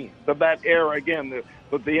Cowboys teams of that era, again,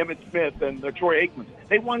 with the Emmitt Smith and the Troy Aikman,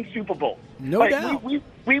 they won Super Bowls. No doubt.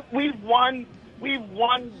 We've won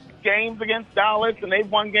games against Dallas, and they've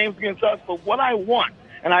won games against us. But what I want,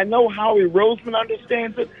 and I know Howie Roseman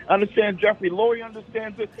understands it, I understand Jeffrey Lurie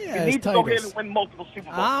understands it, Yeah, you need to go ahead and win multiple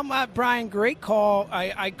Super Bowls. Brian, great call.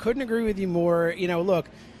 I couldn't agree with you more. Look,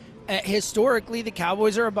 historically, the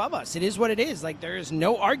Cowboys are above us. It is what it is. Like, there is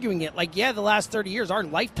no arguing it. Like, yeah, the last 30 years, our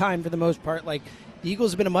lifetime for the most part, like, the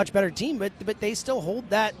Eagles have been a much better team, but they still hold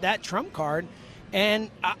that trump card.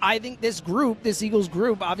 And I think this Eagles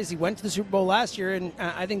group, obviously went to the Super Bowl last year, and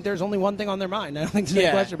I think there's only one thing on their mind. I don't think there's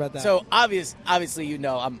any question about that. So obviously,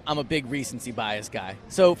 I'm a big recency bias guy.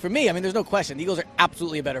 So for me, there's no question. The Eagles are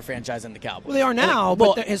absolutely a better franchise than the Cowboys. Well, they are now,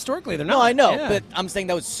 but historically they're not. No, I know, yeah. but I'm saying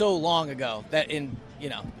that was so long ago that the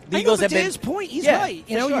Eagles have to been. His point, he's Yeah, right.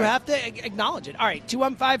 for sure. You have to acknowledge it. All right,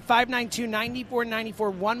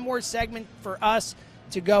 215-592-9494. One more segment for us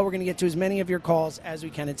to go. We're going to get to as many of your calls as we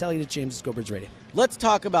can and tell you to James' Go Birds Radio. Let's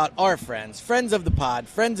talk about our friends of the pod,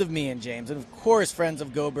 friends of me and James, and of course friends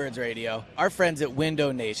of Go Birds Radio, our friends at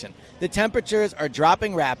Window Nation. The temperatures are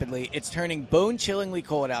dropping rapidly, it's turning bone-chillingly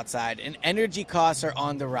cold outside, and energy costs are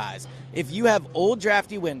on the rise. If you have old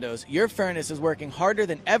drafty windows, your furnace is working harder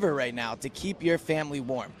than ever right now to keep your family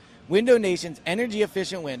warm. Window Nation's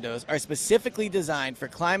energy-efficient windows are specifically designed for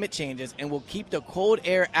climate changes and will keep the cold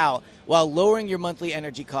air out while lowering your monthly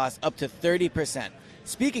energy costs up to 30%.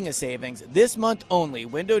 Speaking of savings, this month only,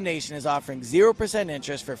 Window Nation is offering 0%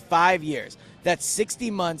 interest for 5 years. That's 60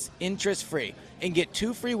 months interest-free. And get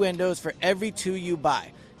 2 free windows for every 2 you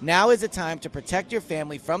buy. Now is the time to protect your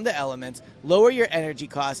family from the elements, lower your energy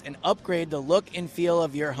costs, and upgrade the look and feel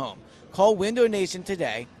of your home. Call Window Nation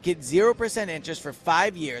today, get 0% interest for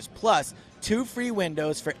 5 years, plus 2 free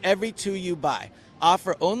windows for every 2 you buy.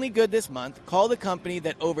 Offer only good this month. Call the company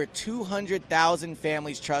that over 200,000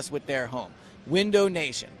 families trust with their home. Window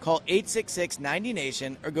Nation. Call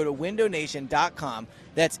 866-90-NATION or go to windownation.com.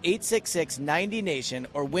 That's 866-90-NATION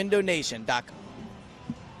or windownation.com.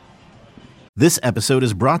 This episode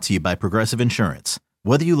is brought to you by Progressive Insurance.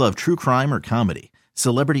 Whether you love true crime or comedy,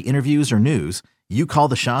 celebrity interviews or news, you call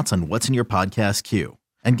the shots on what's in your podcast queue.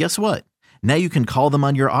 And guess what? Now you can call them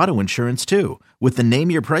on your auto insurance too with the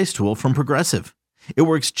Name Your Price tool from Progressive. It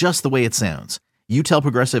works just the way it sounds. You tell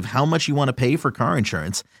Progressive how much you want to pay for car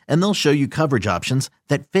insurance, and they'll show you coverage options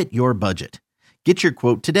that fit your budget. Get your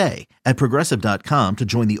quote today at Progressive.com to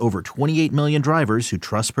join the over 28 million drivers who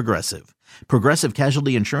trust Progressive. Progressive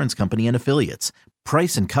Casualty Insurance Company and Affiliates.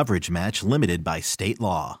 Price and coverage match limited by state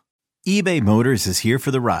law. eBay Motors is here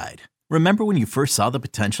for the ride. Remember when you first saw the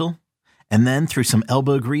potential? And then through some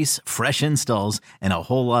elbow grease, fresh installs, and a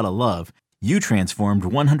whole lot of love, you transformed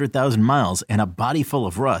 100,000 miles and a body full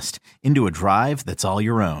of rust into a drive that's all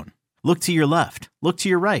your own. Look to your left. Look to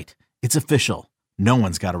your right. It's official. No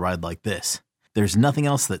one's got a ride like this. There's nothing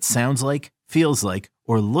else that sounds like, feels like,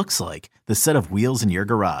 or looks like the set of wheels in your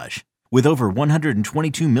garage. With over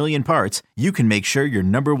 122 million parts, you can make sure your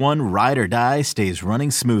number one ride or die stays running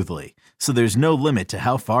smoothly. So there's no limit to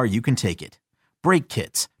how far you can take it. Brake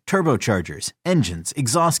kits, turbochargers, engines,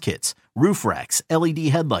 exhaust kits, roof racks, LED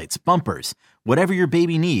headlights, bumpers, whatever your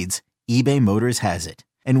baby needs, eBay Motors has it.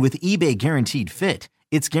 And with eBay Guaranteed Fit,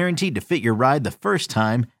 it's guaranteed to fit your ride the first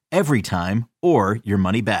time, every time, or your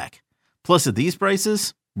money back. Plus at these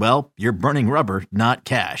prices, well, you're burning rubber, not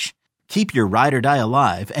cash. Keep your ride or die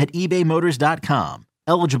alive at ebaymotors.com.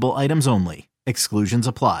 Eligible items only. Exclusions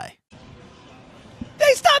apply.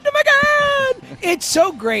 They stopped him again! It's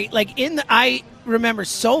so great. Like, I remember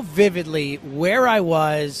so vividly where I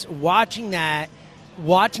was watching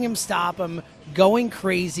him stop him, going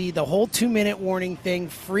crazy, the whole 2-minute warning thing,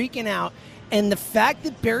 freaking out. And the fact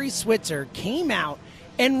that Barry Switzer came out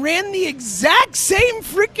and ran the exact same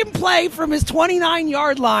freaking play from his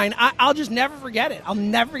 29-yard line. I'll just never forget it. I'll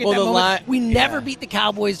never forget that moment. We never beat the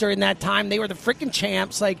Cowboys during that time. They were the freaking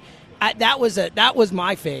champs. Like, that was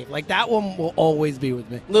my fave. Like, that one will always be with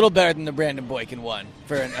me. A little better than the Brandon Boykin one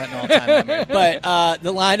for an all-time memory. But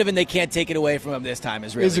the line of "and they can't take it away from him this time"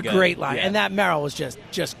 is really good. It was a great line. Yeah. And that Merrill was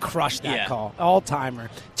just crushed that call. All-timer.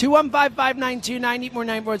 215-592-9. Eat more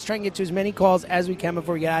 9 boards. Try and get to as many calls as we can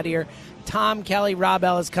before we get out of here. Tom Kelly, Rob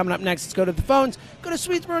Ellis coming up next. Let's go to the phones. Go to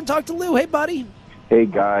Swedesboro and talk to Lou. Hey, buddy. Hey,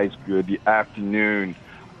 guys. Good afternoon.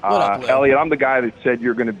 What up, Lou? Elliot, I'm the guy that said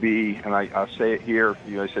you're going to be, and I'll say it here,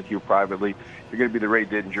 I said to you privately, you're going to be the Ray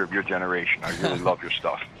Didinger of your generation. I really love your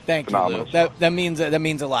stuff. Thank Phenomenal you, Lou. That means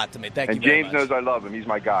a lot to me. Thank you very James much. knows I love him. He's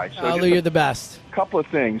my guy. So Lou, you're the best. A couple of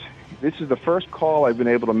things. This is the first call I've been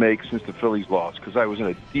able to make since the Phillies lost because I was in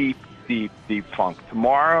a deep, deep, deep funk.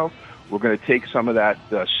 Tomorrow, we're going to take some of that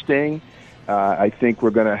sting. I think we're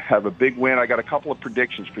going to have a big win. I got a couple of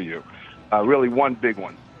predictions for you. Really, one big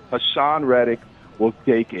one. Hassan Reddick will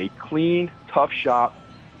take a clean, tough shot,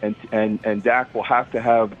 and Dak will have to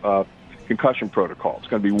have concussion protocol. It's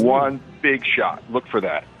going to be one big shot. Look for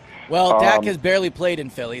that. Well, Dak has barely played in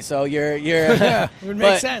Philly, so you're it would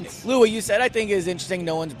make sense. Lou, what you said I think is interesting.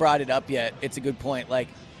 No one's brought it up yet. It's a good point. Like,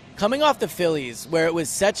 coming off the Phillies, where it was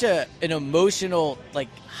such an emotional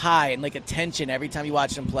high and attention every time you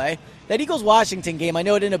watched them play. That Eagles-Washington game, I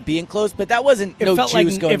know it ended up being close, but that wasn't juice going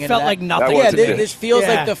into that. It felt like nothing. Yeah, this feels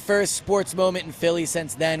like the first sports moment in Philly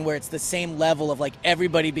since then, where it's the same level of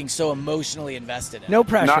everybody being so emotionally invested in it. No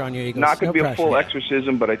pressure on you, Eagles. Not going to be pressure. a full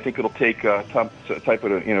exorcism, but I think it'll take type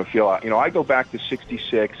of feel out. I go back to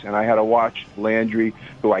 '66, and I had to watch Landry,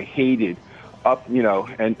 who I hated, up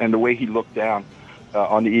and the way he looked down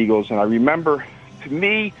on the Eagles, and I remember, to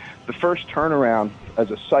me, the first turnaround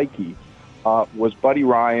as a psyche was Buddy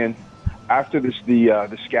Ryan. After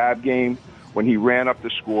the Scab game, when he ran up the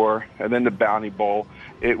score, and then the Bounty Bowl,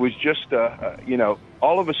 it was just,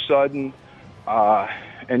 all of a sudden,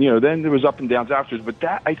 and then there was up and downs afterwards. But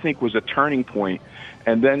that, I think, was a turning point.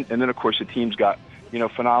 And then of course the teams got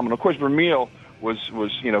phenomenal. Of course, Vermeil was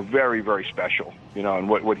very, very special, and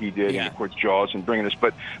what he did, and of course Jaws and bringing us.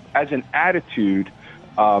 But as an attitude,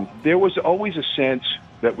 there was always a sense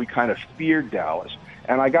that we kind of feared Dallas,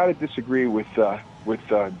 and I got to disagree with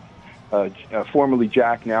formerly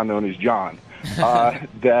Jack, now known as John,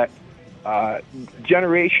 that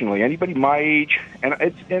generationally, anybody my age,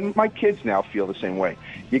 and my kids now feel the same way.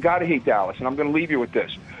 You got to hate Dallas, and I'm going to leave you with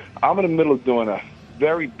this. I'm in the middle of doing a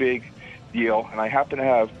very big deal, and I happen to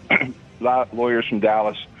have lawyers from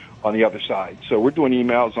Dallas on the other side. So we're doing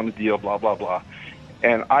emails on the deal, blah, blah, blah.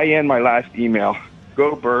 And I end my last email,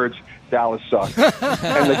 "Go Birds, Dallas sucks."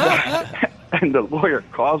 and the lawyer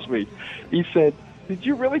calls me. He said, "Did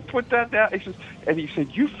you really put that down?" He said,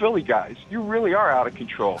 "You Philly guys, you really are out of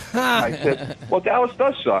control." I said, "Well, Dallas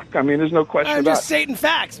does suck. I mean, there's no question about it." Just stating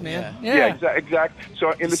facts, man. Yeah, exactly. So,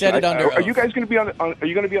 are you guys going to be on? Are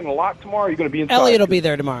you going to be on the lot tomorrow? Or are you going to be inside? Elliot will be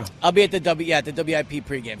there tomorrow. I'll be at the WIP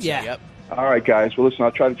pregame show. Yeah. Yep. All right, guys. Well, listen,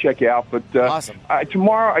 I'll try to check you out. But awesome.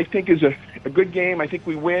 Tomorrow, I think, is a good game. I think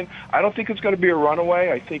we win. I don't think it's going to be a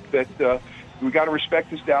runaway. I think that we got to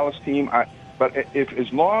respect this Dallas team. But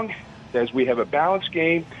as long as we have a balanced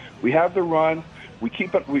game, we have the run, we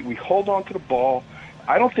keep it, we hold on to the ball.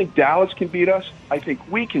 I don't think Dallas can beat us. I think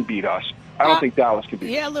we can beat us. I don't think Dallas can beat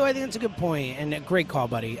us. Yeah, Lou, I think that's a good point, and a great call,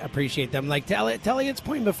 buddy. I appreciate them. Like Elliot's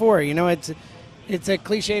point before, it's a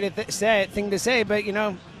cliche thing to say, but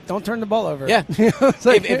don't turn the ball over. Yeah.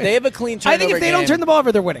 If they have a clean turnover, I think if they don't turn the ball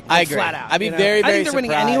over, they're winning. I agree. Flat out. I'd be very, very I think they're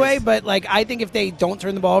winning surprised. anyway, but I think if they don't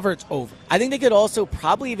turn the ball over, it's over. I think they could also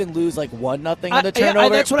probably even lose 1-0 on the turnover. Yeah,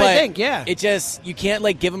 that's what I think. Yeah. It just, you can't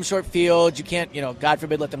give them short fields. You can't, God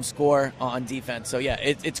forbid, let them score on defense. So yeah,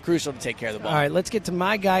 it's crucial to take care of the ball. All right, let's get to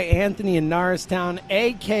my guy Anthony in Norristown,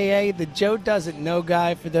 aka the Joe Doesn't Know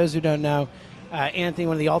guy. For those who don't know. Anthony,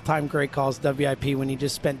 one of the all-time great calls, WIP, when he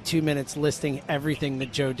just spent 2 minutes listing everything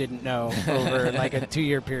that Joe didn't know over a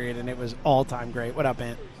 2-year period, and it was all-time great. What up,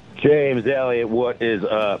 Ant? James Elliott, what is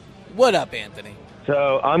up? What up, Anthony?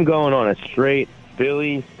 So I'm going on a straight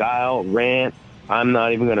Philly-style rant. I'm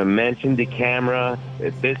not even going to mention the camera.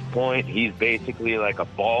 At this point, he's basically like a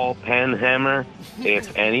ball pen hammer,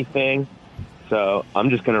 if anything. So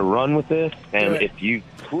I'm just going to run with this, and if you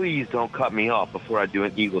please don't cut me off before I do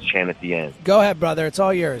an Eagles chant at the end. Go ahead, brother. It's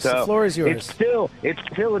all yours. So the floor is yours. It's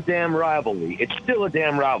still a damn rivalry. It's still a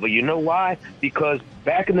damn rivalry. You know why? Because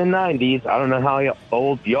back in the 90s, I don't know how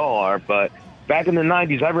old y'all are, but back in the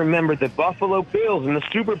 90s, I remember the Buffalo Bills in the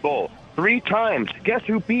Super Bowl 3 times. Guess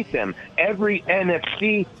who beat them? Every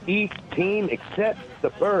NFC East team except the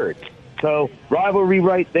Birds. So rivalry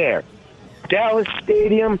right there. Dallas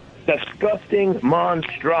Stadium, disgusting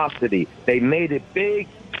monstrosity. They made it big,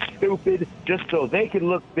 stupid just so they can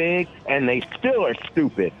look big, and they still are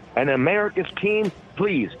stupid. And America's team,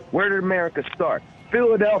 please, where did America start?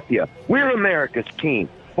 Philadelphia, we're America's team.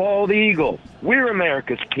 Follow the Eagles, we're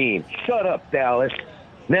America's team. Shut up, Dallas.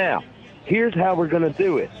 Now, here's how we're going to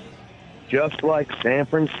do it. Just like San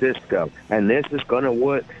Francisco, and this is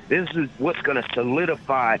what's going to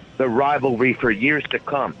solidify the rivalry for years to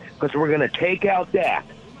come, because we're going to take out Dak,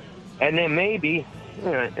 and then maybe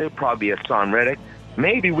it'll probably be a Son Reddick.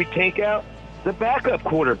 Maybe we take out the backup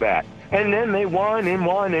quarterback, and then they whine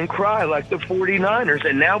and cry like the 49ers,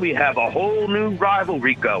 and now we have a whole new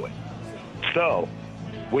rivalry going. So,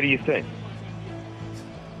 what do you think?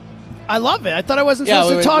 I love it. I thought I wasn't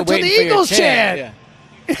supposed to talk to the Eagles chant. Yeah.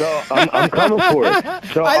 So I'm coming for it.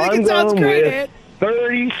 So I think it sounds great.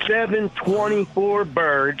 37-24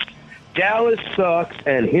 Birds. Dallas sucks,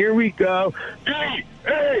 and here we go.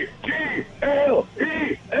 D-A-G-L-E-S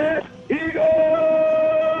Eagles!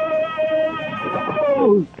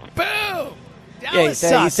 Boom! He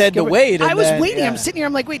said the wait. I was waiting. Yeah. I'm sitting here.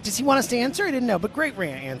 I'm like, wait, does he want us to answer? I didn't know. But great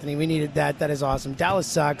rant, Anthony. We needed that. That is awesome. Dallas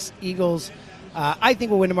sucks. Eagles. I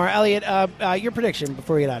think we'll win tomorrow. Elliot, your prediction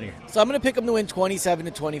before we get out of here. So I'm going to pick them to win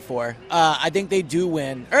 27-24. I think they do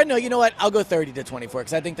win. Or no, you know what? I'll go 30-24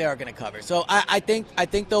 because I think they are going to cover. So I think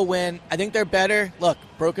they'll win. I think they're better. Look,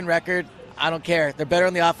 broken record. I don't care. They're better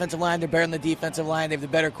on the offensive line. They're better on the defensive line. They have the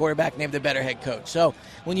better quarterback, and they have the better head coach. So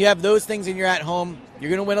when you have those things and you're at home, you're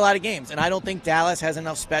going to win a lot of games. And I don't think Dallas has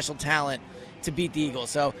enough special talent to beat the Eagles.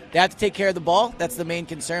 So they have to take care of the ball. That's the main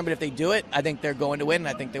concern. But if they do it, I think they're going to win, and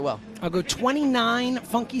I think they will. I'll go 29,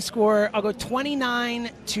 funky score. I'll go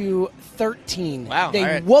 29-13. Wow.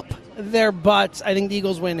 They whoop their butts. I think the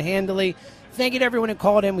Eagles win handily. Thank you to everyone who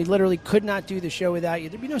called in. We literally could not do the show without you.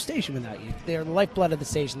 There'd be no station without you. They're the lifeblood of the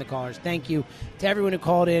station, the callers. Thank you to everyone who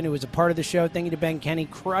called in, who was a part of the show. Thank you to Ben Kenny,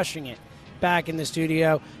 crushing it back in the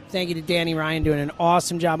studio. Thank you to Danny Ryan, doing an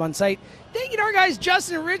awesome job on site. Thank you to our guys,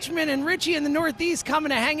 Justin and Richmond and Richie in the Northeast, coming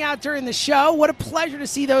to hang out during the show. What a pleasure to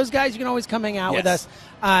see those guys. You can always come hang out with us.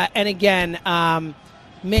 And again,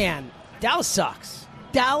 man, Dallas sucks.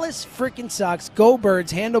 Dallas freaking sucks. Go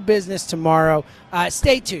Birds. Handle business tomorrow.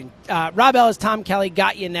 Stay tuned. Rob Ellis, Tom Kelly,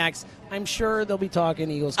 got you next. I'm sure they'll be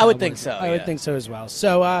talking Eagles. I would think so. I would think so as well.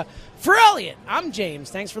 So for Elliot, I'm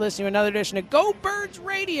James. Thanks for listening to another edition of Go Birds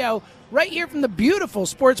Radio, right here from the beautiful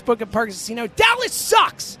Sportsbook at Parx Casino. Dallas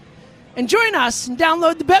sucks. And join us and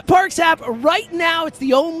download the BetParx app right now. It's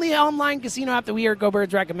the only online casino app that we here at Go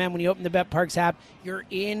Birds recommend. When you open the BetParx app, you're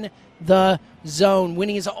in the zone.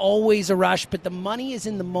 Winning is always a rush, but the money is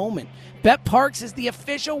in the moment. BetParx is the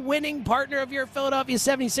official winning partner of your Philadelphia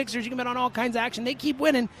 76ers. You can bet on all kinds of action. They keep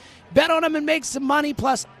winning. Bet on them and make some money.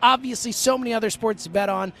 Plus, obviously, so many other sports to bet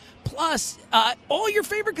on. Plus, all your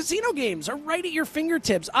favorite casino games are right at your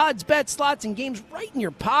fingertips. Odds, bets, slots, and games right in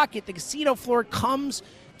your pocket. The casino floor comes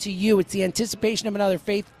to you. It's the anticipation of another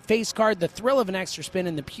face card, the thrill of an extra spin,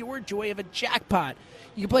 and the pure joy of a jackpot.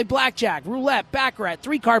 You can play blackjack, roulette, baccarat,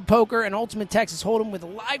 3-card poker, and Ultimate Texas Hold'em with a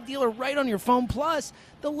live dealer right on your phone, plus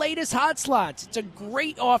the latest hot slots. It's a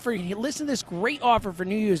great offer. You listen to this great offer for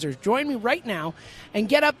new users. Join me right now and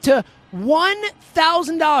get up to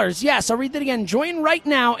 $1,000. Yes, I'll read that again. Join right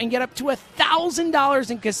now and get up to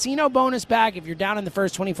 $1,000 in casino bonus back if you're down in the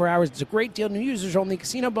first 24 hours. It's a great deal. New users only.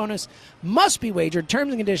 Casino bonus must be wagered.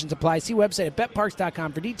 Terms and conditions apply. See website at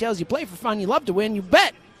betparx.com for details. You play for fun. You love to win. You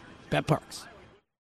bet. BetParx.